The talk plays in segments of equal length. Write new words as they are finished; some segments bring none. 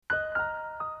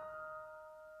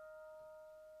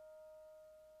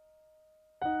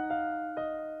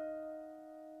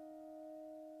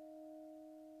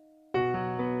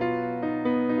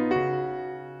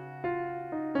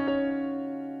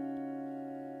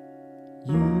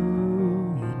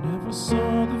never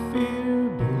saw the fear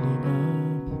building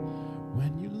up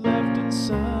when you left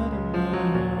inside of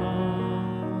my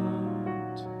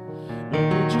heart. Nor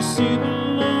did you see the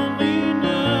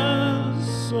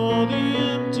loneliness or the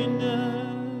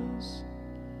emptiness,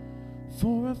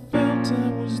 for I felt I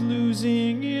was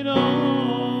losing it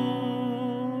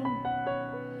all.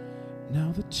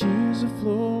 Now the tears are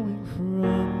flowing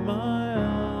from my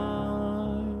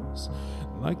eyes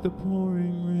like the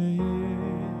pouring rain.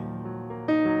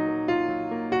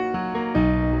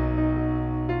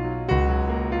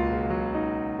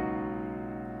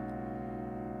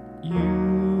 You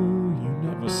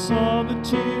never saw the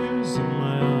tears in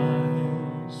my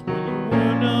eyes when you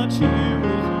were not here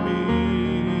with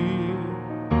me.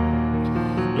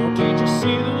 Nor did you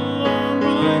see the long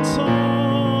rides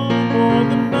home or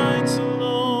the nights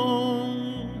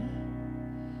alone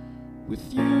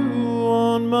with you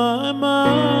on my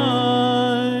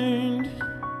mind.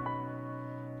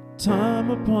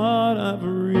 Time apart I've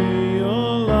realized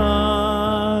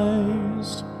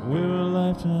we're a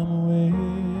lifetime away.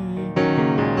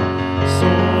 So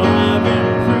I've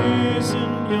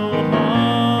imprisoned your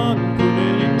heart and put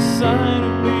it inside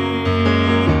of me.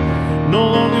 No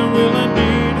longer will I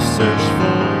need to search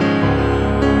for you.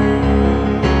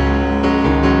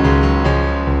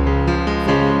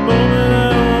 For a moment I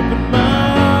open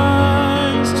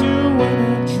my eyes to what I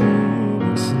dream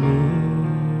and sleep.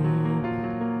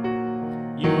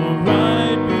 You are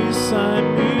right beside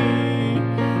me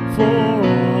for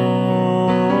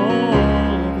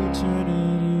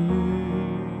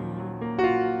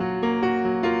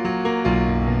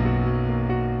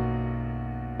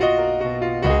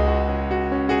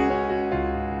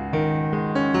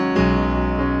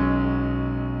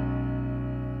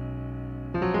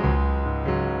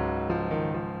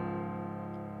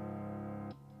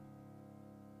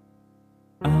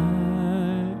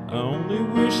I only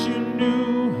wish you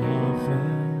knew how I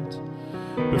felt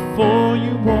before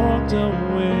you walked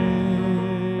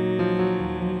away.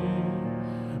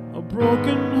 A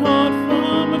broken heart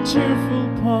from a tearful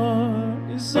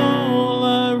part is all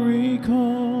I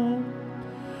recall.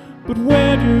 But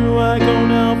where do I go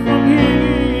now from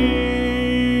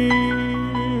here?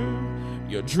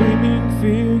 Your dreaming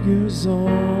figure's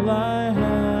all I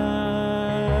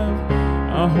have.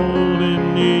 I hold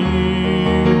in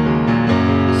need.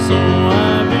 So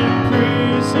I've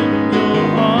imprisoned your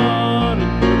heart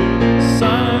and put it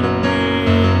inside of me.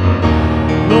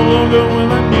 No longer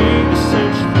will I need to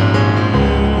search for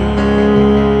you.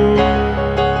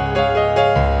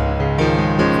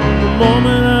 From the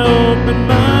moment